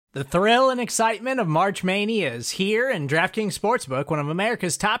The thrill and excitement of March Mania is here, and DraftKings Sportsbook, one of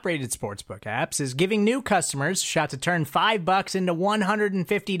America's top-rated sportsbook apps, is giving new customers a shot to turn $5 into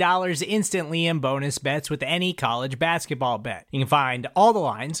 $150 instantly in bonus bets with any college basketball bet. You can find all the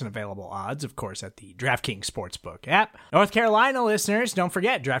lines and available odds, of course, at the DraftKings Sportsbook app. North Carolina listeners, don't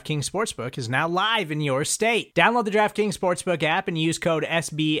forget, DraftKings Sportsbook is now live in your state. Download the DraftKings Sportsbook app and use code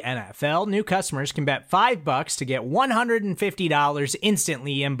SBNFL. New customers can bet $5 to get $150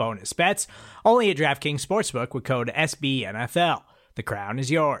 instantly in bonus bets, only at DraftKings Sportsbook with code SBNFL. The crown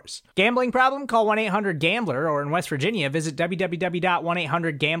is yours. Gambling problem? Call 1-800-GAMBLER, or in West Virginia, visit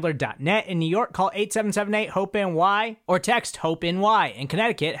www.1800gambler.net. In New York, call 8778-HOPE-NY or text HOPE-NY. In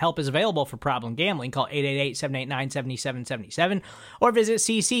Connecticut, help is available for problem gambling. Call 888-789-7777 or visit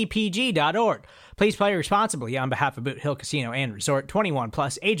ccpg.org. Please play responsibly on behalf of Boot Hill Casino and Resort. 21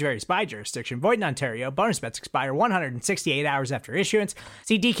 plus, age varies by jurisdiction. Void in Ontario. Bonus bets expire 168 hours after issuance.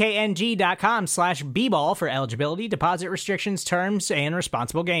 See dkng.com/bball for eligibility, deposit restrictions, terms, and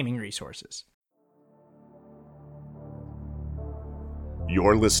responsible gaming resources.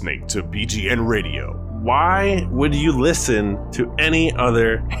 You're listening to BGN Radio. Why would you listen to any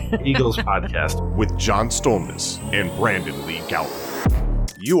other Eagles podcast? With John Stolnis and Brandon Lee Gowton.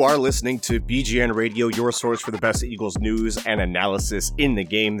 You are listening to BGN Radio, your source for the best Eagles news and analysis in the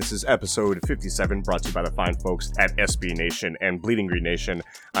game. This is episode 57, brought to you by the fine folks at SB Nation and Bleeding Green Nation.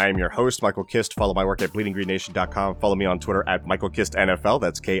 I am your host, Michael Kist. Follow my work at bleedinggreennation.com. Follow me on Twitter at MichaelKistNFL.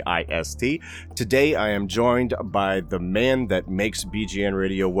 That's KIST. Today, I am joined by the man that makes BGN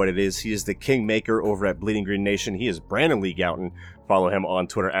Radio what it is. He is the kingmaker over at Bleeding Green Nation. He is Brandon Lee Gowton. Follow him on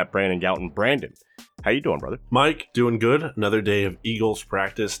Twitter at Brandon Gowton. Brandon, how you doing, brother? Mike, doing good. Another day of Eagles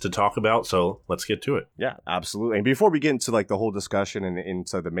practice to talk about, so let's get to it. Yeah, absolutely. And before we get into the whole discussion and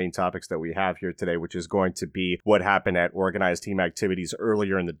into the main topics that we have here today, which is going to be what happened at organized team activities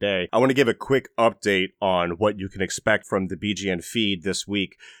earlier in the day, I want to give a quick update on what you can expect from the BGN feed this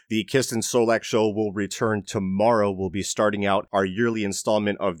week. The Kist and Solak show will return tomorrow. We'll be starting out our yearly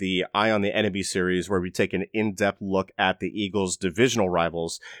installment of the Eye on the Enemy series, where we take an in-depth look at the Eagles' divisional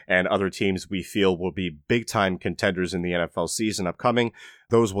rivals and other teams we feel will be big-time contenders in the NFL season upcoming.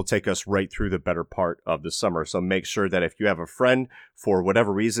 Those will take us right through the better part of the summer. So make sure that if you have a friend, for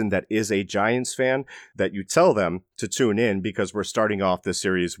whatever reason, that is a Giants fan, that you tell them to tune in, because we're starting off this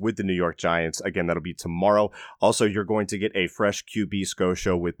series with the New York Giants. Again, that'll be tomorrow. Also, you're going to get a fresh QB SCO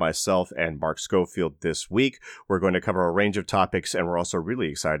show with myself and Mark Schofield this week. We're going to cover a range of topics, and we're also really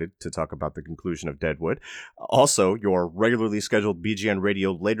excited to talk about the conclusion of Deadwood. Also, your regularly scheduled BGN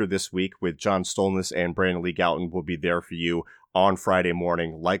Radio later this week with John Stolnis and Brandon Lee Gowton will be there for you on Friday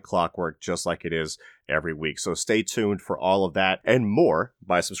morning, like clockwork, just like it is every week. So stay tuned for all of that and more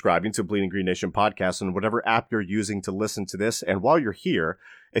by subscribing to Bleeding Green Nation podcast on whatever app you're using to listen to this. And while you're here,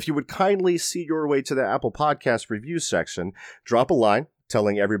 if you would kindly see your way to the Apple Podcast review section, drop a line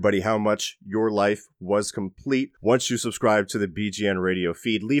telling everybody how much your life was complete once you subscribe to the BGN Radio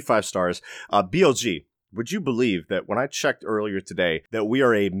feed. Leave 5 stars. BLG, would you believe that when I checked earlier today that we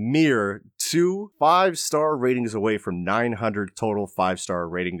are a mere 2 5-star ratings away from 900 total 5-star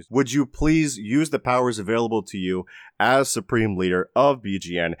ratings? Would you please use the powers available to you as Supreme Leader of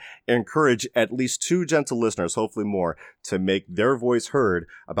BGN, encourage at least 2 gentle listeners, hopefully more, to make their voice heard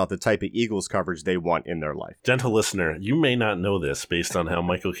about the type of Eagles coverage they want in their life? Gentle listener, you may not know this based on how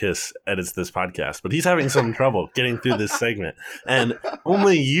Michael Kiss edits this podcast, but he's having some trouble getting through this segment, and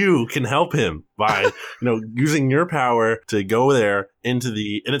only you can help him by using your power to go there into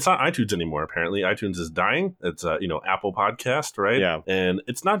the, and it's not iTunes anymore. Apparently iTunes is dying. It's Apple Podcast, right? Yeah. And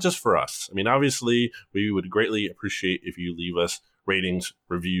it's not just for us. I mean, obviously we would greatly appreciate if you leave us ratings,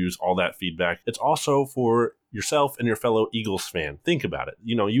 reviews, all that feedback. It's also for yourself and your fellow Eagles fan. Think about it.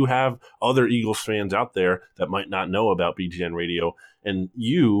 You have other Eagles fans out there that might not know about BGN Radio, and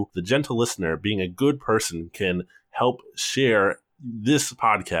you, the gentle listener, being a good person, can help share this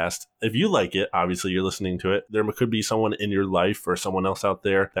podcast. If you like it, obviously you're listening to it, there could be someone in your life or someone else out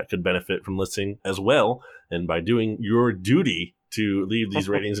there that could benefit from listening as well. And by doing your duty to leave these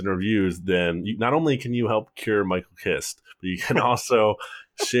ratings and reviews, then not only can you help cure Michael Kist, but you can also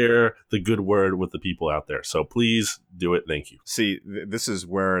share the good word with the people out there. So please do it. Thank you. See, this is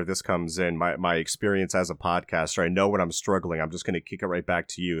where this comes in. My experience as a podcaster, I know when I'm struggling, I'm just going to kick it right back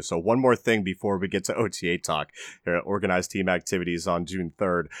to you. So one more thing before we get to OTA talk, organized team activities on June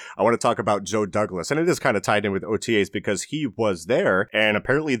 3rd. I want to talk about Joe Douglas, and it is kind of tied in with OTAs because he was there, and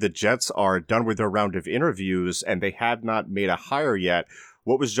apparently the Jets are done with their round of interviews, and they have not made a hire yet.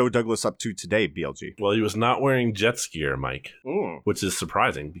 What was Joe Douglas up to today, BLG? Well, he was not wearing Jets gear, Mike, which is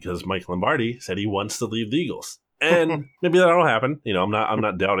surprising because Mike Lombardi said he wants to leave the Eagles. And maybe that'll happen. I'm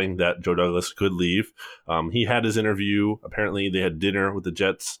not doubting that Joe Douglas could leave. He had his interview. Apparently, they had dinner with the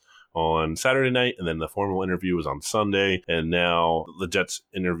Jets on Saturday night, and then the formal interview was on Sunday. And now the Jets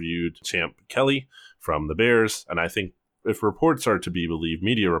interviewed Champ Kelly from the Bears. And I think if reports are to be believed,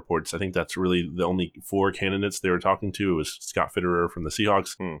 media reports, I think that's really the only 4 candidates they were talking to. It was Scott Fitterer from the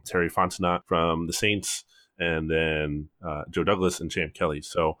Seahawks, Terry Fontenot from the Saints, and then Joe Douglas and Champ Kelly.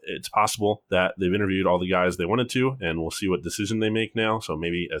 So it's possible that they've interviewed all the guys they wanted to, and we'll see what decision they make now. So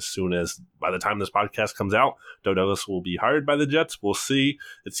maybe as soon as, by the time this podcast comes out, Joe Douglas will be hired by the Jets. We'll see.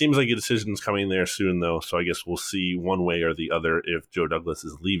 It seems like a decision's coming there soon, though. So I guess we'll see one way or the other if Joe Douglas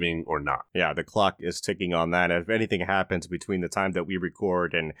is leaving or not. Yeah, the clock is ticking on that. If anything happens between the time that we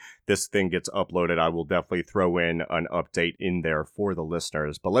record and this thing gets uploaded, I will definitely throw in an update in there for the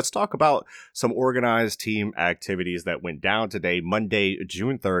listeners. But let's talk about some organized team activities that went down today, Monday,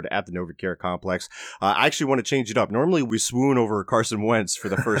 June 3rd at the NovaCare Complex. I actually want to change it up. Normally we swoon over Carson Wentz for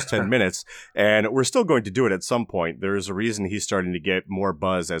the first 10 minutes, and we're still going to do it at some point. There's a reason he's starting to get more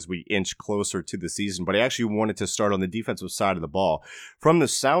buzz as we inch closer to the season, but I actually wanted to start on the defensive side of the ball. From the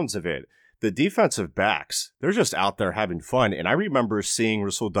sounds of it, the defensive backs, they're just out there having fun. And I remember seeing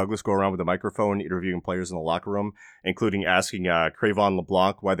Rasul Douglas go around with a microphone interviewing players in the locker room, including asking Crayvon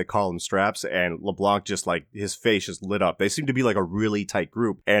LeBlanc why they call him Straps. And LeBlanc just like his face just lit up. They seem to be like a really tight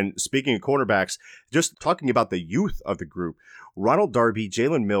group. And speaking of cornerbacks, just talking about the youth of the group, Ronald Darby,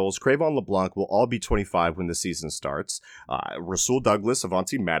 Jalen Mills, Crayvon LeBlanc will all be 25 when the season starts. Rasul Douglas,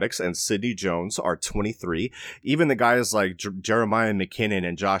 Avonte Maddox, and Sidney Jones are 23. Even the guys like Jeremiah McKinnon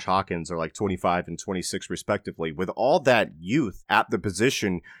and Josh Hawkins are like 25 and 26 respectively. With all that youth at the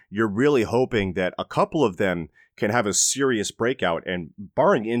position, you're really hoping that a couple of them can have a serious breakout, and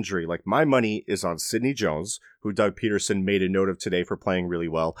barring injury, like my money is on Sidney Jones, who Doug Peterson made a note of today for playing really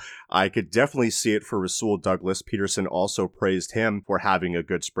well. I could definitely see it for Rasul Douglas. Peterson also praised him for having a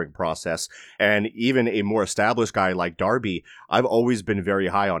good spring process. And even a more established guy like Darby, I've always been very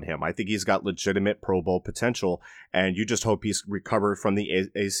high on him. I think he's got legitimate Pro Bowl potential, and you just hope he's recovered from the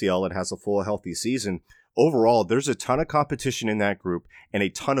ACL and has a full healthy season. Overall, there's a ton of competition in that group and a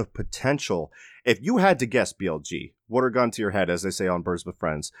ton of potential. If you had to guess, BLG, water gun to your head, as they say on Birds with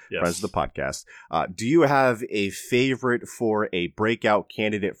Friends, Yes. Friends of the podcast, do you have a favorite for a breakout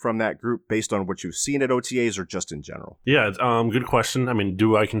candidate from that group based on what you've seen at OTAs or just in general? Yeah, good question. I mean,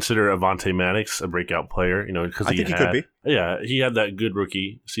 do I consider Avonte Maddox a breakout player? Because I think he could be. Yeah, he had that good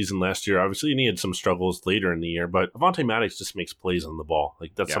rookie season last year, obviously, and he had some struggles later in the year, but Avonte Maddox just makes plays on the ball.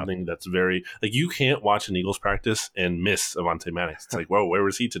 Like, that's something that's very, like, you can't watch an Eagles practice and miss Avonte Maddox. It's like, whoa, where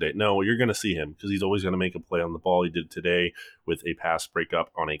was he today? No, you're going to see him because he's always going to make a play on the ball. He did today with a pass breakup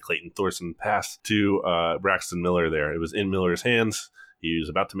on a Clayton Thorson pass to Braxton Miller there. It was in Miller's hands. He was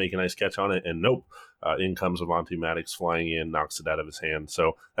about to make a nice catch on it, and nope. In comes Avonte Maddox flying in, knocks it out of his hand.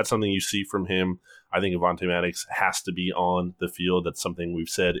 So that's something you see from him. I think Avonte Maddox has to be on the field. That's something we've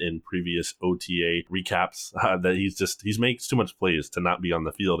said in previous OTA recaps, that he makes too much plays to not be on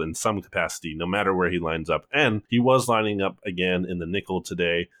the field in some capacity, no matter where he lines up. And he was lining up again in the nickel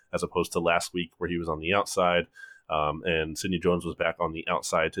today, as opposed to last week where he was on the outside. And Sidney Jones was back on the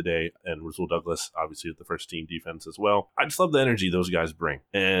outside today, and Rasul Douglas, obviously, with the first team defense as well. I just love the energy those guys bring.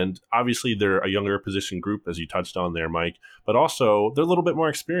 And obviously, they're a younger position group, as you touched on there, Mike, but also they're a little bit more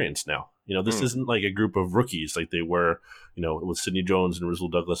experienced now. This isn't like a group of rookies like they were, with Sidney Jones and Rasul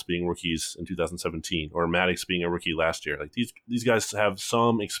Douglas being rookies in 2017, or Maddox being a rookie last year. Like these guys have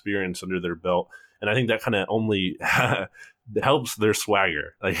some experience under their belt, and I think that kind of only helps their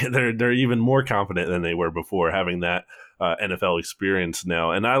swagger. Like they're even more confident than they were before, having that NFL experience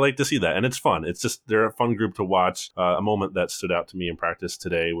now, and I like to see that, and it's fun. It's just they're a fun group to watch. A moment that stood out to me in practice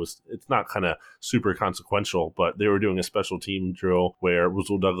today was, it's not kind of super consequential, but they were doing a special team drill where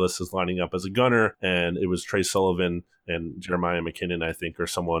Rasul Douglas is lining up as a gunner, and it was Trey Sullivan and Jeremiah McKinnon, I think, or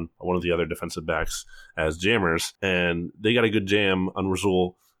one of the other defensive backs as jammers, and they got a good jam on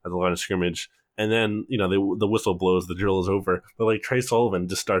Rasul at the line of scrimmage. And then, the whistle blows, the drill is over. But, like, Trey Sullivan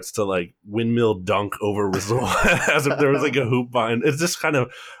just starts to, like, windmill dunk over Rasul as if there was, like, a hoop behind. It's just kind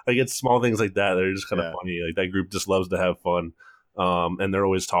of, like, it's small things like that that are just kind of funny. Like, that group just loves to have fun. And they're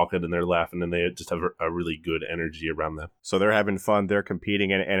always talking and they're laughing, and they just have a really good energy around them. So they're having fun, they're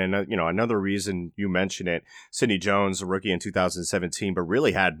competing, and another reason you mention it, Sidney Jones, a rookie in 2017, but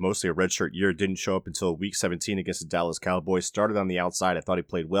really had mostly a redshirt year, didn't show up until week 17 against the Dallas Cowboys, started on the outside. I thought he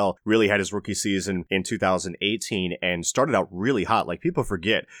played well, really had his rookie season in 2018 and started out really hot. Like, people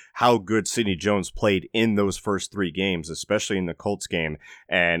forget how good Sidney Jones played in those first 3 games, especially in the Colts game.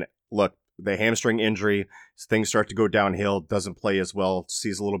 And look, the hamstring injury, things start to go downhill, doesn't play as well,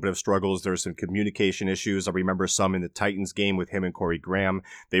 sees a little bit of struggles. There's some communication issues. I remember some in the Titans game with him and Corey Graham.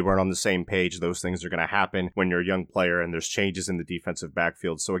 They weren't on the same page. Those things are going to happen when you're a young player and there's changes in the defensive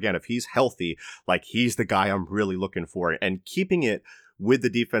backfield. So again, if he's healthy, like he's the guy I'm really looking for. And keeping it with the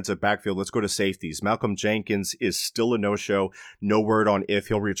defensive backfield, let's go to safeties. Malcolm Jenkins is still a no-show. No word on if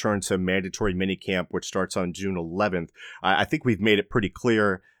he'll return to mandatory minicamp, which starts on June 11th. I think we've made it pretty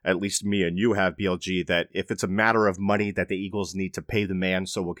clear, at least me and you have, BLG, that if it's a matter of money that the Eagles need to pay the man,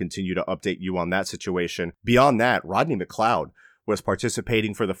 so we'll continue to update you on that situation. Beyond that, Rodney McLeod was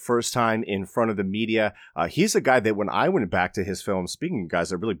participating for the first time in front of the media. He's a guy that when I went back to his film, speaking of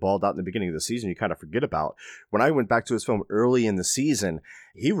guys that really balled out in the beginning of the season, you kind of forget about. When I went back to his film early in the season,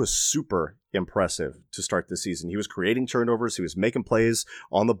 he was super impressive to start the season. He was creating turnovers. He was making plays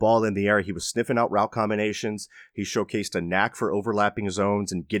on the ball in the air. He was sniffing out route combinations. He showcased a knack for overlapping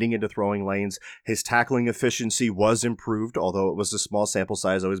zones and getting into throwing lanes. His tackling efficiency was improved, although it was a small sample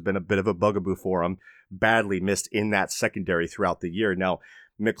size. Always been a bit of a bugaboo for him. Badly missed in that secondary throughout the year. Now,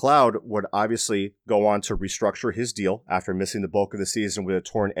 McLeod would obviously go on to restructure his deal after missing the bulk of the season with a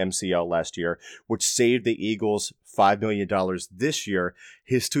torn MCL last year, which saved the Eagles $5 million this year.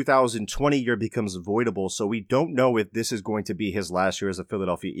 His 2020 year becomes voidable, so we don't know if this is going to be his last year as a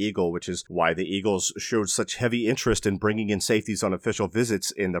Philadelphia Eagle, which is why the Eagles showed such heavy interest in bringing in safeties on official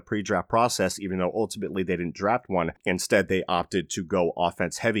visits in the pre-draft process, even though ultimately they didn't draft one. Instead, they opted to go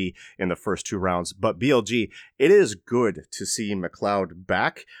offense heavy in the first 2 rounds. But BLG, it is good to see McLeod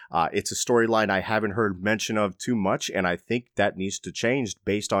back. It's a storyline I haven't heard mention of too much, and I think that needs to change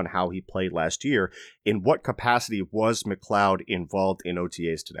based on how he played last year. In what capacity was McLeod involved in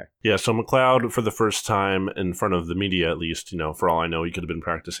OTAs today? Yeah, so McLeod, for the first time in front of the media, at least, for all I know, he could have been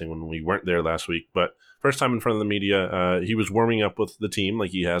practicing when we weren't there last week, but first time in front of the media, he was warming up with the team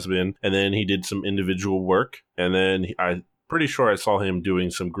like he has been, and then he did some individual work, and then I'm pretty sure I saw him doing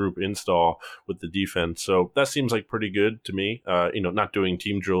some group install with the defense. So that seems like pretty good to me. Not doing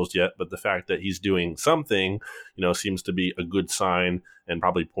team drills yet, but the fact that he's doing something, seems to be a good sign and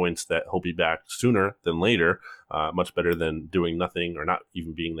probably points that he'll be back sooner than later. Much better than doing nothing or not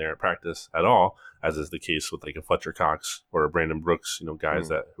even being there at practice at all, as is the case with like a Fletcher Cox or a Brandon Brooks, guys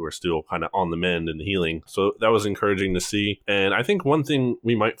who are still kind of on the mend and healing. So that was encouraging to see. And I think one thing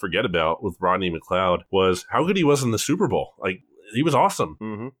we might forget about with Rodney McLeod was how good he was in the Super Bowl. Like, he was awesome.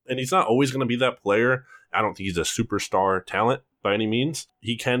 Mm-hmm. And he's not always going to be that player. I don't think he's a superstar talent by any means.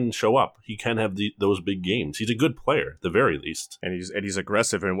 He can show up. He can have those big games. He's a good player, at the very least. And he's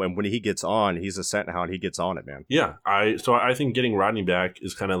aggressive. And when he gets on, he's a scent hound. He gets on it, man. Yeah. So I think getting Rodney back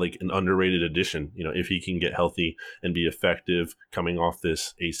is kind of like an underrated addition. If he can get healthy and be effective coming off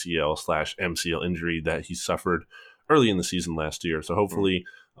this ACL/MCL injury that he suffered early in the season last year. So hopefully,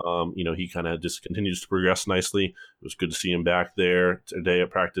 he kind of just continues to progress nicely. It was good to see him back there today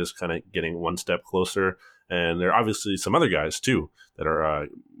at practice, kind of getting one step closer. And there are obviously some other guys, too, that are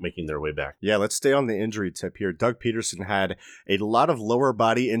making their way back. Yeah, let's stay on the injury tip here. Doug Peterson had a lot of lower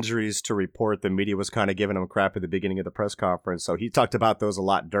body injuries to report. The media was kind of giving him crap at the beginning of the press conference, so he talked about those a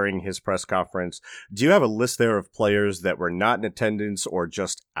lot during his press conference. Do you have a list there of players that were not in attendance or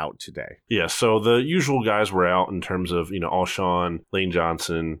just out today? Yeah, so the usual guys were out in terms of, Alshon, Lane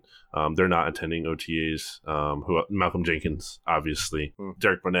Johnson. They're not attending OTAs. Malcolm Jenkins, obviously.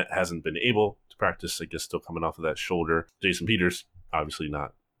 Derek Barnett hasn't been able to practice, I guess, still coming off of that shoulder. Jason Peters, obviously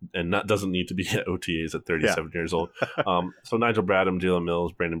not. And doesn't need to be at OTAs at 37 years old. So Nigel Bradham, Jalen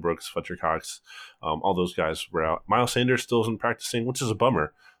Mills, Brandon Brooks, Fletcher Cox, all those guys were out. Miles Sanders still isn't practicing, which is a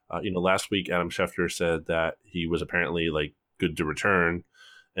bummer. Last week Adam Schefter said that he was apparently good to return,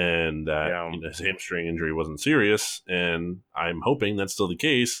 and that his hamstring injury wasn't serious, and I'm hoping that's still the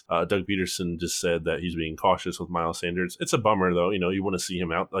case. Doug Peterson just said that he's being cautious with Miles Sanders. It's a bummer, though. You want to see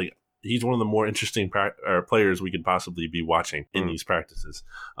him out. He's one of the more interesting players we could possibly be watching in these practices.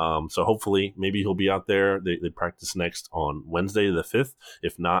 So hopefully, maybe he'll be out there. They practice next on Wednesday the 5th.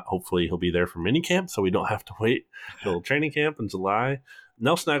 If not, hopefully he'll be there for minicamp, so we don't have to wait till training camp in July.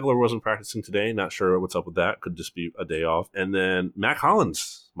 Nelson Aguilar wasn't practicing today. Not sure what's up with that. Could just be a day off. And then Mac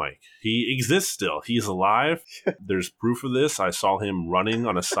Hollins, Mike. He exists still. He's alive. There's proof of this. I saw him running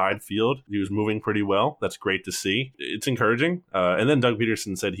on a side field. He was moving pretty well. That's great to see. It's encouraging. And then Doug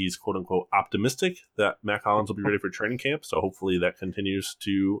Peterson said he's quote-unquote optimistic that Mac Hollins will be ready for training camp. So hopefully that continues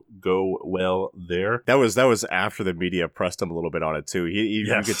to go well there. That was after the media pressed him a little bit on it, too.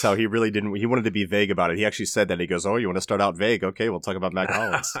 You could tell he really didn't. He wanted to be vague about it. He actually said that. He goes, "Oh, you want to start out vague? Okay, we'll talk about Mac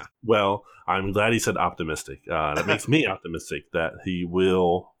Hollins." Well, I'm glad he said optimistic. That makes me optimistic that he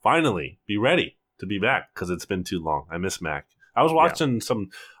will finally be ready to be back, because it's been too long. I miss Mac. I was watching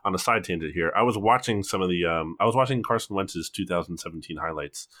on a side tangent here. I was watching I was watching Carson Wentz's 2017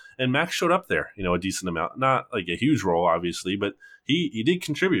 highlights, and Max showed up there, a decent amount. Not like a huge role, obviously, but he did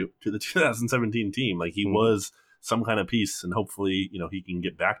contribute to the 2017 team. Like he was some kind of piece, and hopefully, he can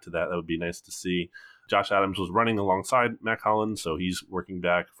get back to that. That would be nice to see. Josh Adams was running alongside Matt Collins, so he's working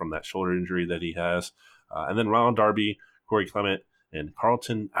back from that shoulder injury that he has. And then Ronald Darby, Corey Clement, and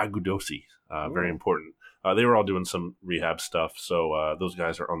Carlton Agudosi, very important. They were all doing some rehab stuff, so those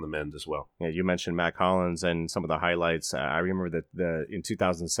guys are on the mend as well. Yeah, you mentioned Matt Collins and some of the highlights. I remember that in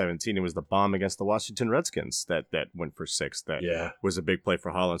 2017, it was the bomb against the Washington Redskins that went for 6. That was a big play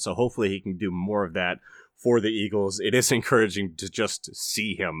for Holland. So hopefully he can do more of that for the Eagles. It is encouraging to just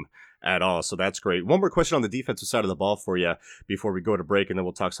see him at all, so that's great. One more question on the defensive side of the ball for you before we go to break, and then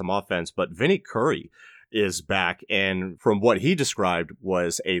we'll talk some offense. But Vinny Curry is back, and from what he described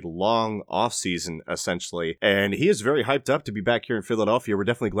was a long offseason essentially, and he is very hyped up to be back here in Philadelphia. We're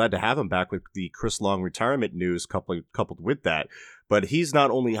definitely glad to have him back with the Chris Long retirement news coupled with that. But he's not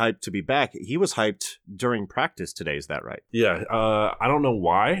only hyped to be back, he was hyped during practice today. Is that right? Yeah, I don't know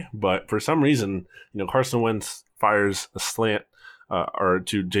why, but for some reason, Carson Wentz fires a slant or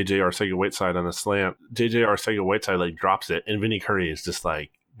to J.J. Arcega-Whiteside on a slant. J.J. Arcega-Whiteside drops it, and Vinny Curry is just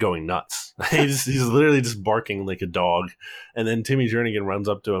going nuts. He's literally just barking like a dog. And then Timmy Jernigan runs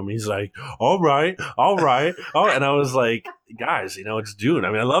up to him. He's like, all right. Oh, and I was like, guys, it's June. I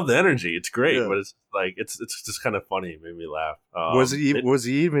mean, I love the energy. It's great, but it's it's just kind of funny. It made me laugh. Was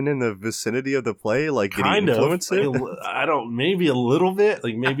he even in the vicinity of the play? Like, did he influence it? I don't, maybe a little bit.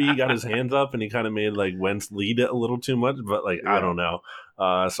 Like, maybe he got his hands up and he kind of made Wentz lead it a little too much, but I don't know.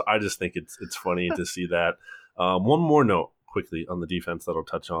 So I just think it's funny to see that. One more note quickly on the defense that I'll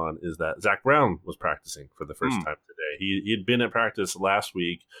touch on is that Zach Brown was practicing for the first time today. He had been at practice last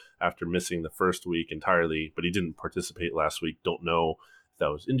week after missing the first week entirely, but he didn't participate last week. Don't know if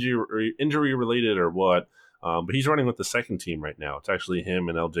that was injury related or what. But he's running with the second team right now. It's actually him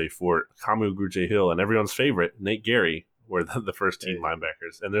and LJ Fort, Kamu Grugier-Hill, and everyone's favorite, Nate Gary, were the first team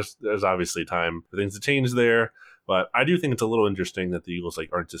linebackers. And there's obviously time for things to change there. But I do think it's a little interesting that the Eagles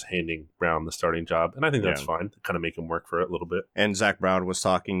aren't just handing Brown the starting job, and I think that's fine to kind of make him work for it a little bit. And Zach Brown was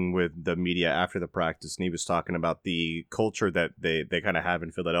talking with the media after the practice, and he was talking about the culture that they kind of have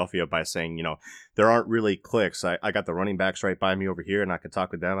in Philadelphia by saying, there aren't really cliques. I got the running backs right by me over here, and I could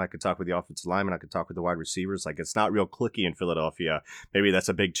talk with them. I could talk with the offensive linemen. I could talk with the wide receivers. It's not real cliquey in Philadelphia. Maybe that's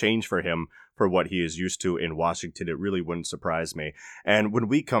a big change for him for what he is used to in Washington. It really wouldn't surprise me. And when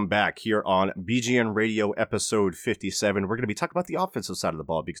we come back here on BGN Radio episode 57, we're going to be talking about the offensive side of the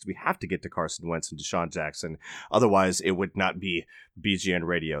ball because we have to get to Carson Wentz and DeSean Jackson. Otherwise, it would not be BGN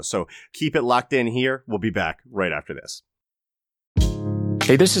Radio. So keep it locked in here. We'll be back right after this.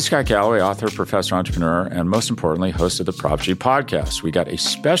 Hey, this is Scott Galloway, author, professor, entrepreneur, and most importantly, host of the Prop G podcast. We got a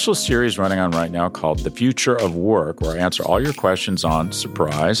special series running on right now called The Future of Work, where I answer all your questions on,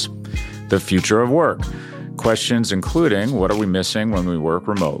 surprise, the future of work. Questions including, what are we missing when we work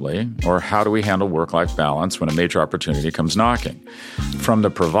remotely? Or how do we handle work-life balance when a major opportunity comes knocking? From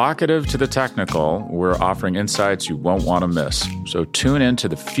the provocative to the technical, we're offering insights you won't want to miss. So tune in to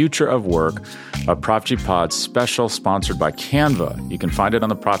The Future of Work, a Prop G Pod special sponsored by Canva. You can find it on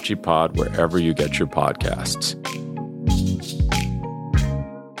the Prop G Pod wherever you get your podcasts.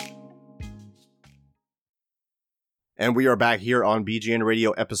 And we are back here on BGN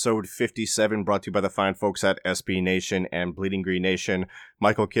Radio episode 57, brought to you by the fine folks at SB Nation and Bleeding Green Nation.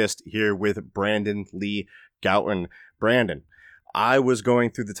 Michael Kist here with Brandon Lee Gouton. Brandon, I was going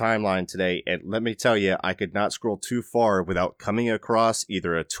through the timeline today, and let me tell you, I could not scroll too far without coming across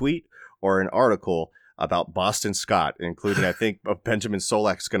either a tweet or an article about Boston Scott, including, I think, Benjamin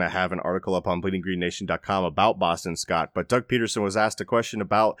Solak's going to have an article up on bleedinggreennation.com about Boston Scott. But Doug Peterson was asked a question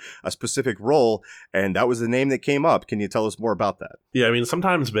about a specific role, and that was the name that came up. Can you tell us more about that? Yeah, I mean,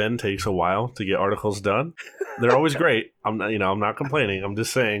 sometimes Ben takes a while to get articles done. They're always great. I'm not complaining. I'm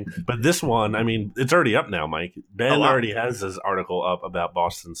just saying. But this one, I mean, it's already up now, Mike. Ben already has his article up about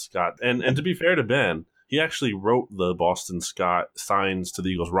Boston Scott. And to be fair to Ben, he actually wrote the Boston Scott signs to the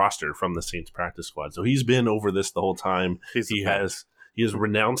Eagles roster from the Saints practice squad. So he's been over this the whole time. He has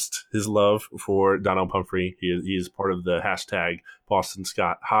renounced his love for Donald Pumphrey. He is part of the hashtag Boston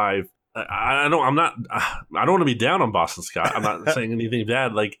Scott Hive. I don't want to be down on Boston Scott. I'm not saying anything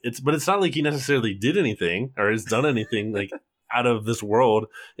bad. But it's not like he necessarily did anything or has done anything out of this world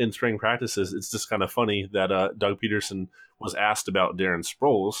in spring practices. It's just kind of funny that Doug Peterson was asked about Darren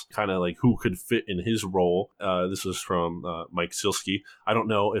Sproles, kind of like who could fit in his role. This was from Mike Silsky. I don't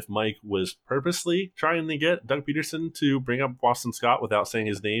know if Mike was purposely trying to get Doug Peterson to bring up Boston Scott without saying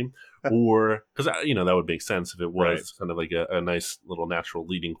his name, or because, that would make sense if it was kind of like a nice little natural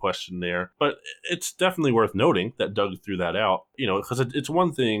leading question there. But it's definitely worth noting that Doug threw that out, because it's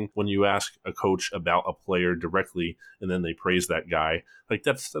one thing when you ask a coach about a player directly and then they praise that guy. Like,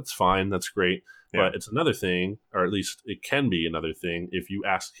 that's fine. That's great. Yeah. But it's another thing, or at least it can be another thing, if you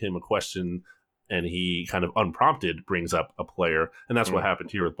ask him a question and he kind of unprompted brings up a player. And that's what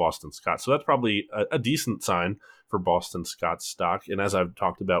happened here with Boston Scott. So that's probably a decent sign for Boston Scott's stock. And as I've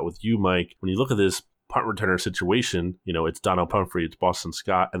talked about with you, Mike, when you look at this punt returner situation, it's Donald Pumphrey, it's Boston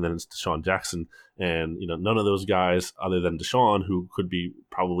Scott, and then it's DeSean Jackson. And, none of those guys other than DeSean, who could be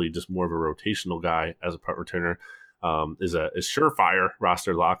probably just more of a rotational guy as a punt returner, is a surefire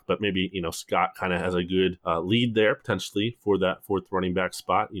roster lock, but maybe, Scott kind of has a good lead there potentially for that fourth running back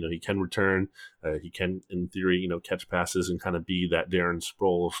spot. He can return, he can, in theory, catch passes and kind of be that Darren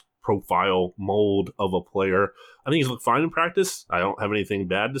Sproles profile mold of a player. I think he's looked fine in practice. I don't have anything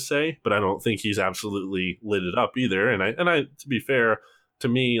bad to say, but I don't think he's absolutely lit it up either. And I, to be fair, to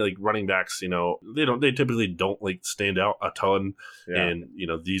me, like running backs, they typically don't like stand out a ton in,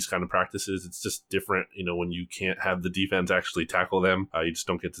 these kind of practices. It's just different, when you can't have the defense actually tackle them. You just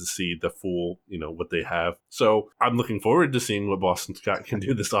don't get to see the full, what they have. So I'm looking forward to seeing what Boston Scott can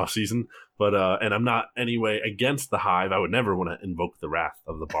do this offseason. But, and I'm not anyway against the Hive. I would never want to invoke the wrath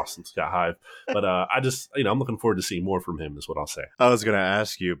of the Boston Scott Hive. But I just, I'm looking forward to seeing more from him is what I'll say. I was going to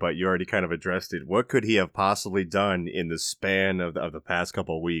ask you, but you already kind of addressed it. What could he have possibly done in the span of the past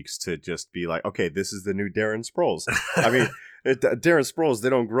couple of weeks to just be like, okay, this is the new Darren Sproles? I mean, Darren Sproles, they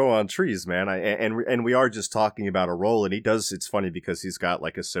don't grow on trees, man. And we are just talking about a role, and he does. It's funny because he's got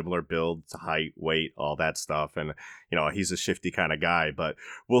like a similar build, height, weight, all that stuff, and he's a shifty kind of guy. But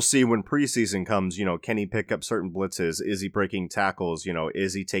we'll see when preseason comes. Can he pick up certain blitzes? Is he breaking tackles?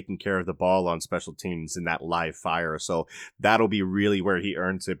 Is he taking care of the ball on special teams in that live fire? So that'll be really where he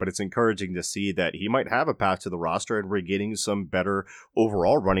earns it. But it's encouraging to see that he might have a path to the roster, and we're getting some better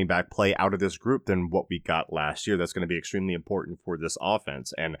overall running back play out of this group than what we got last year. That's going to be extremely important for this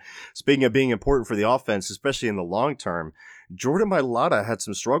offense. And speaking of being important for the offense, especially in the long term, Jordan Mailata had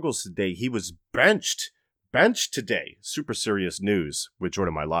some struggles today. He was benched today. Super serious news with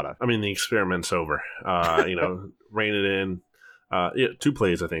Jordan Mailata. I mean, the experiment's over. Rein it in. 2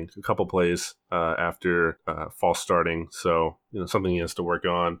 plays, I think, a couple plays after false starting. So, something he has to work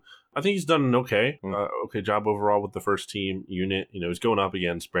on. I think he's done an okay job overall with the first team unit. He's going up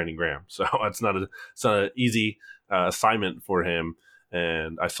against Brandon Graham. So it's not an easy assignment for him.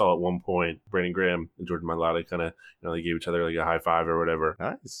 And I saw at one point Brandon Graham and Jordan Mailata kind of, they gave each other like a high five or whatever.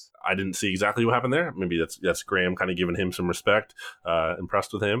 Nice. I didn't see exactly what happened there. Maybe that's Graham kind of giving him some respect,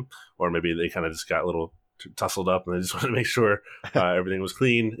 impressed with him, or maybe they kind of just got a little tussled up and they just wanted to make sure everything was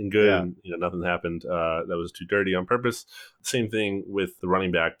clean and good and nothing happened that was too dirty on purpose. Same thing with the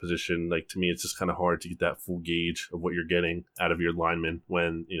running back position. Like, to me, it's just kind of hard to get that full gauge of what you're getting out of your linemen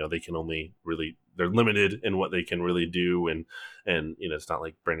when they can only really, they're limited in what they can really do, and it's not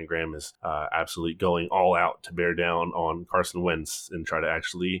like Brandon Graham is absolutely going all out to bear down on Carson Wentz and try to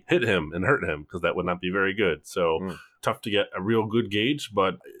actually hit him and hurt him, because that would not be very good. So tough to get a real good gauge,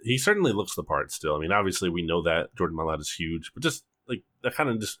 but he certainly looks the part still. I mean, obviously we know that Jordan Mailata is huge, but just like that kind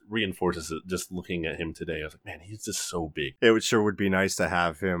of just reinforces it. Just looking at him today, I was like, man, he's just so big. It sure would be nice to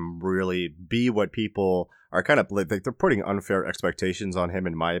have him really be what people are kind of like. They're putting unfair expectations on him,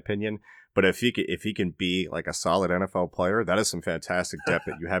 in my opinion. But if he can be like a solid NFL player, that is some fantastic depth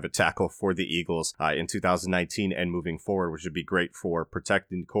that you have at tackle for the Eagles in 2019 and moving forward, which would be great for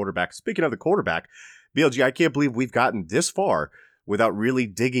protecting the quarterback. Speaking of the quarterback, BLG, I can't believe we've gotten this far without really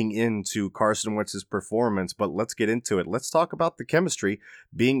digging into Carson Wentz's performance, but let's get into it. Let's talk about the chemistry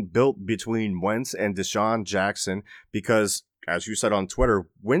being built between Wentz and DeSean Jackson, because as you said on Twitter,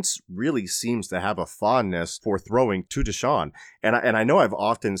 Wentz really seems to have a fondness for throwing to DeSean. And I know I've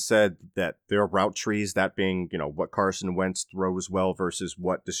often said that there are route trees, that being, what Carson Wentz throws well versus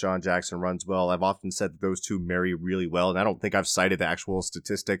what DeSean Jackson runs well. I've often said that those two marry really well, and I don't think I've cited the actual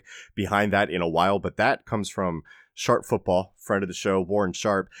statistic behind that in a while, but that comes from Sharp Football, friend of the show, Warren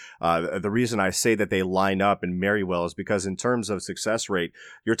Sharp. The reason I say that they line up and marry well is because in terms of success rate,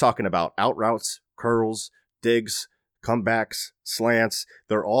 you're talking about out routes, curls, digs, comebacks, slants.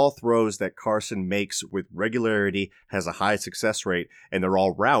 They're all throws that Carson makes with regularity, has a high success rate, and they're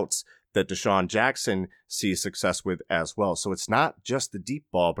all routes that DeSean Jackson sees success with as well. So it's not just the deep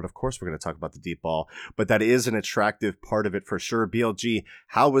ball, but of course we're going to talk about the deep ball, but that is an attractive part of it for sure. BLG,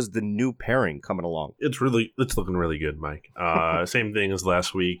 how is the new pairing coming along? It's looking really good, Mike. Same thing as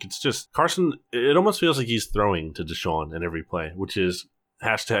last week. It's just Carson, it almost feels like he's throwing to DeSean in every play, which is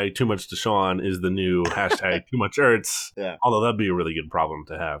hashtag too much DeSean is the new hashtag too much Ertz. Yeah. Although that'd be a really good problem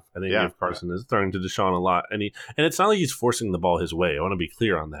to have. I think if Carson is throwing to DeSean a lot, and it's not like he's forcing the ball his way. I want to be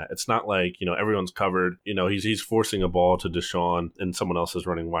clear on that. It's not like, everyone's covered. He's forcing a ball to DeSean and someone else is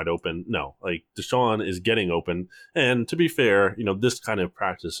running wide open. No, like DeSean is getting open. And to be fair, this kind of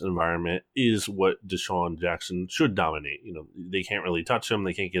practice environment is what DeSean Jackson should dominate. They can't really touch him.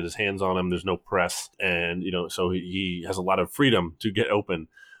 They can't get his hands on him. There's no press. And, so he has a lot of freedom to get open.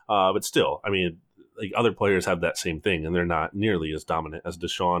 But still, like other players have that same thing, and they're not nearly as dominant as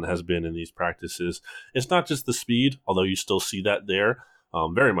DeSean has been in these practices. It's not just the speed, although you still see that there,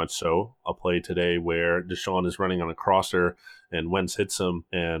 very much so. A play today where DeSean is running on a crosser, and Wentz hits him,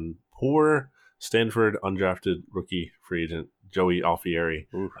 and poor Stanford undrafted rookie free agent Joey Alfieri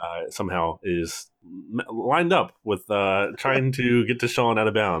somehow is lined up with trying to get DeSean out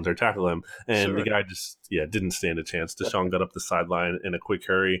of bounds or tackle him, and the guy just didn't stand a chance. DeSean got up the sideline in a quick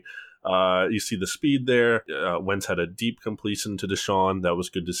hurry. You see the speed there. Wentz had a deep completion to DeSean. That was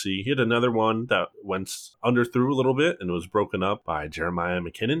good to see. He had another one that Wentz underthrew a little bit and was broken up by Jeremiah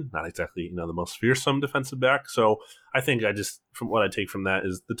McKinnon. Not exactly, the most fearsome defensive back. So I think from what I take from that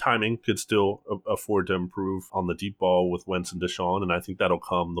is the timing could still afford to improve on the deep ball with Wentz and DeSean. And I think that'll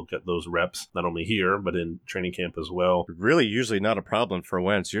come. They'll get those reps, not only here, but in training camp as well. Really, usually not a problem for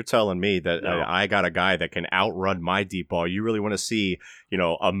Wentz. You're telling me that I got a guy that can outrun my deep ball. You really want to see,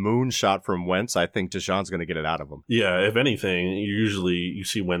 a moonshot from Wentz? I think DeSean's going to get it out of him. Yeah, if anything, you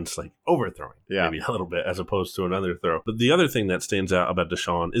see Wentz like overthrowing maybe a little bit as opposed to another throw. But the other thing that stands out about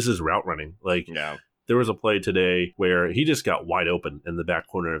DeSean is his route running. There was a play today where he just got wide open in the back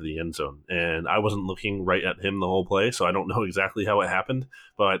corner of the end zone, and I wasn't looking right at him the whole play, so I don't know exactly how it happened,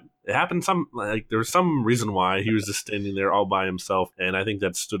 but it happened there was some reason why he was just standing there all by himself, and I think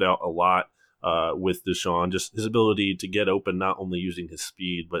that stood out a lot with DeSean, just his ability to get open, not only using his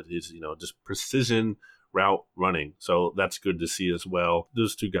speed, but his, just precision route running. So that's good to see as well.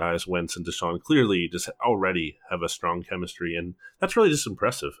 Those two guys, Wentz and DeSean, clearly just already have a strong chemistry, and that's really just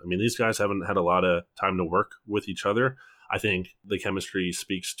impressive. These guys haven't had a lot of time to work with each other. I think the chemistry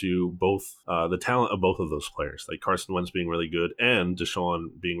speaks to both the talent of both of those players, like Carson Wentz being really good and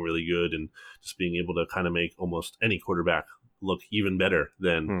DeSean being really good, and just being able to kind of make almost any quarterback look even better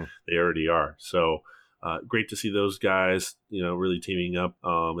than they already are. So great to see those guys, really teaming up,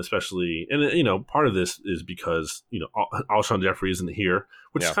 especially. And, part of this is because, Alshon Jeffrey isn't here,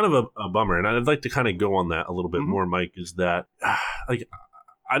 which is kind of a bummer. And I'd like to kind of go on that a little bit more, Mike, is that,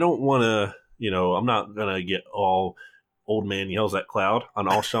 I don't want to, I'm not going to get all old man yells at cloud on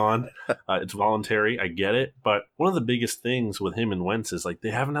Alshon. It's voluntary. I get it. But one of the biggest things with him and Wentz is they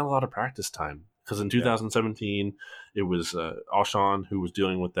haven't had a lot of practice time. Because in 2017, it was Alshon who was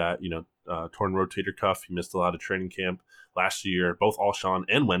dealing with that, torn rotator cuff. He missed a lot of training camp last year. Both Alshon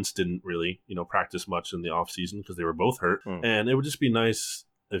and Wentz didn't really, practice much in the offseason because they were both hurt. And it would just be nice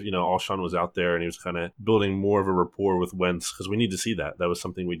if, Alshon was out there and he was kind of building more of a rapport with Wentz, because we need to see that. That was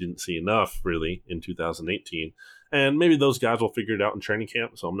something we didn't see enough, really, in 2018. And maybe those guys will figure it out in training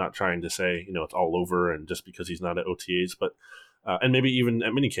camp. So I'm not trying to say, it's all over and just because he's not at OTAs, but and maybe even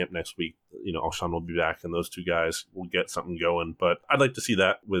at minicamp next week, Alshon will be back and those two guys will get something going. But I'd like to see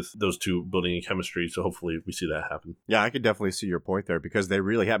that with those two building a chemistry. So hopefully we see that happen. Yeah, I could definitely see your point there, because they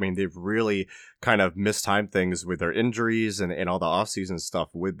really have, they've really kind of mistimed things with their injuries and all the offseason stuff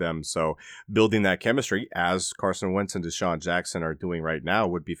with them. So building that chemistry, as Carson Wentz and DeSean Jackson are doing right now,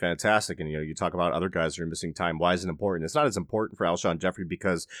 would be fantastic. And, you talk about other guys who are missing time. Why is it important? It's not as important for Alshon Jeffrey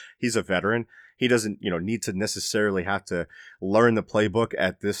because he's a veteran. He doesn't, need to necessarily have to learn the playbook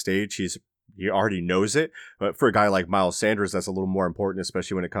at this stage. He already knows it. But for a guy like Miles Sanders, that's a little more important,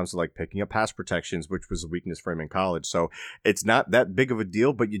 especially when it comes to picking up pass protections, which was a weakness for him in college. So it's not that big of a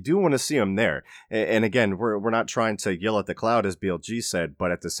deal, but you do want to see him there. And again, we're not trying to yell at the cloud, as BLG said, but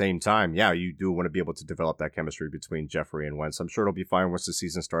at the same time, you do want to be able to develop that chemistry between Jeffrey and Wentz. I'm sure it'll be fine once the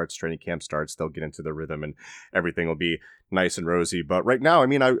season starts, training camp starts, they'll get into the rhythm and everything will be nice and rosy. But right now, I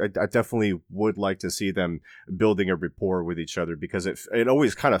definitely would like to see them building a rapport with each other, because it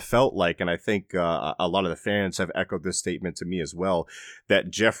always kind of felt like, and I think a lot of the fans have echoed this statement to me as well, that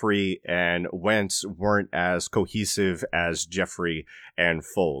Jeffrey and Wentz weren't as cohesive as Jeffrey and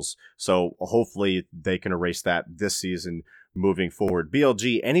Foles. So hopefully they can erase that this season moving forward.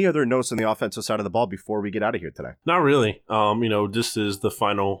 BLG, any other notes on the offensive side of the ball before we get out of here today? Not really. This is the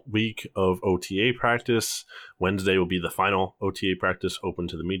final week of OTA practice. Wednesday will be the final OTA practice open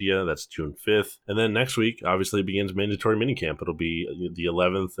to the media. That's June 5th. And then next week, obviously, begins mandatory minicamp. It'll be the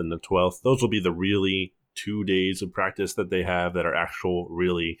 11th and the 12th. Those will be the really 2 days of practice that they have that are actual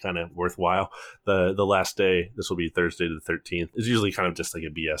really kind of worthwhile. The last day, this will be Thursday the 13th, is usually kind of just like a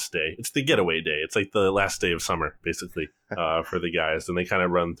BS day. It's the getaway day. It's like the last day of summer, basically, for the guys. And they kind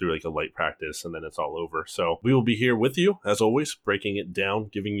of run through like a light practice and then it's all over. So we will be here with you, as always, breaking it down,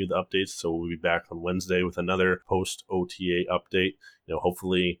 giving you the updates. So we'll be back on Wednesday with another post-OTA update.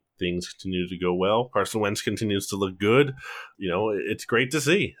 Hopefully things continue to go well. Carson Wentz continues to look good. It's great to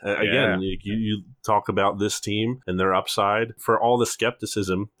see. Again, you talk about this team and their upside for all the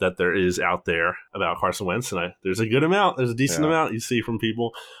skepticism that there is out there about Carson Wentz. And there's a good amount. There's a decent amount you see from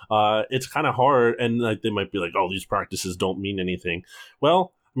people. It's kind of hard. And like they might be like, oh, these practices don't mean anything.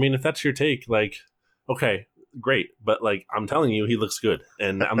 Well, I mean, if that's your take, like, okay, great, but like I'm telling you, he looks good,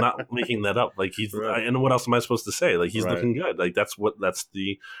 and I'm not making that up. Like he's, right. And what else am I supposed to say? Like he's looking good. Like that's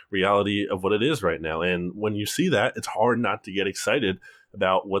the reality of what it is right now. And when you see that, it's hard not to get excited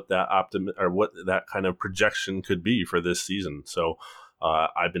about what that what that kind of projection could be for this season. So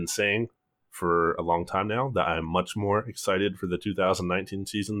I've been saying for a long time now that I'm much more excited for the 2019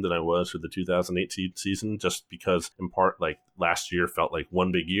 season than I was for the 2018 season, just because in part, like last year felt like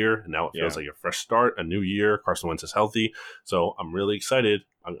one big year, and now it feels like a fresh start, a new year. Carson Wentz is healthy, so I'm really excited.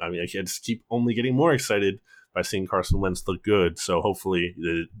 I just keep only getting more excited by seeing Carson Wentz look good. So hopefully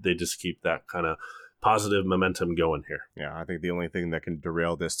they just keep that kind of positive momentum going here. Yeah, I think the only thing that can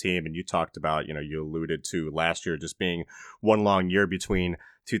derail this team, and you talked about, you alluded to last year just being one long year between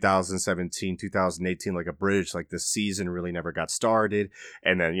 2017, 2018, like a bridge, like the season really never got started.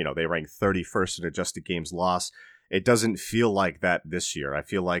 And then, they ranked 31st in adjusted games lost. It doesn't feel like that this year. I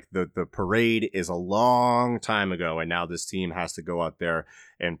feel like the parade is a long time ago, and now this team has to go out there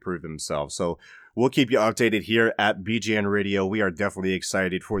and prove themselves. So we'll keep you updated here at BGN Radio. We are definitely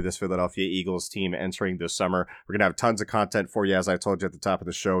excited for this Philadelphia Eagles team entering this summer. We're going to have tons of content for you, as I told you at the top of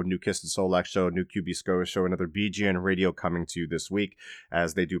the show. New Kiss and Solak show, new QB Sco show, another BGN Radio coming to you this week.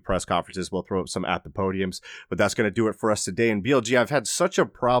 As they do press conferences, we'll throw up some at the podiums. But that's going to do it for us today. And BLG, I've had such a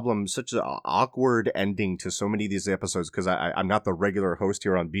problem, such an awkward ending to so many of these episodes because I'm not the regular host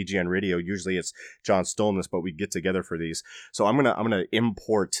here on BGN Radio. Usually it's John Stolness, but we get together for these. So I'm gonna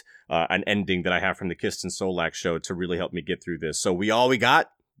import an ending that I have from the Kist and Solak show to really help me get through this. So we all we got.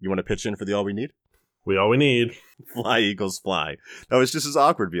 You want to pitch in for the all we need? We all we need. Fly, Eagles, fly. No, it's just as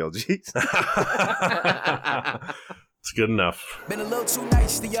awkward, BLG. It's good enough. Been a little too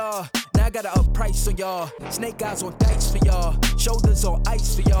nice to y'all. Now I got to up price on y'all. Snake eyes on dice for y'all. Shoulders on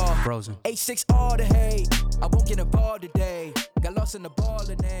ice for y'all. Frozen. 8-6 all the hate. I won't get involved today. Got lost in the ball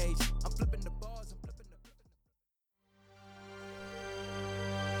and age. I'm flipping the balls.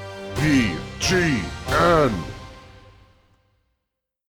 BGN.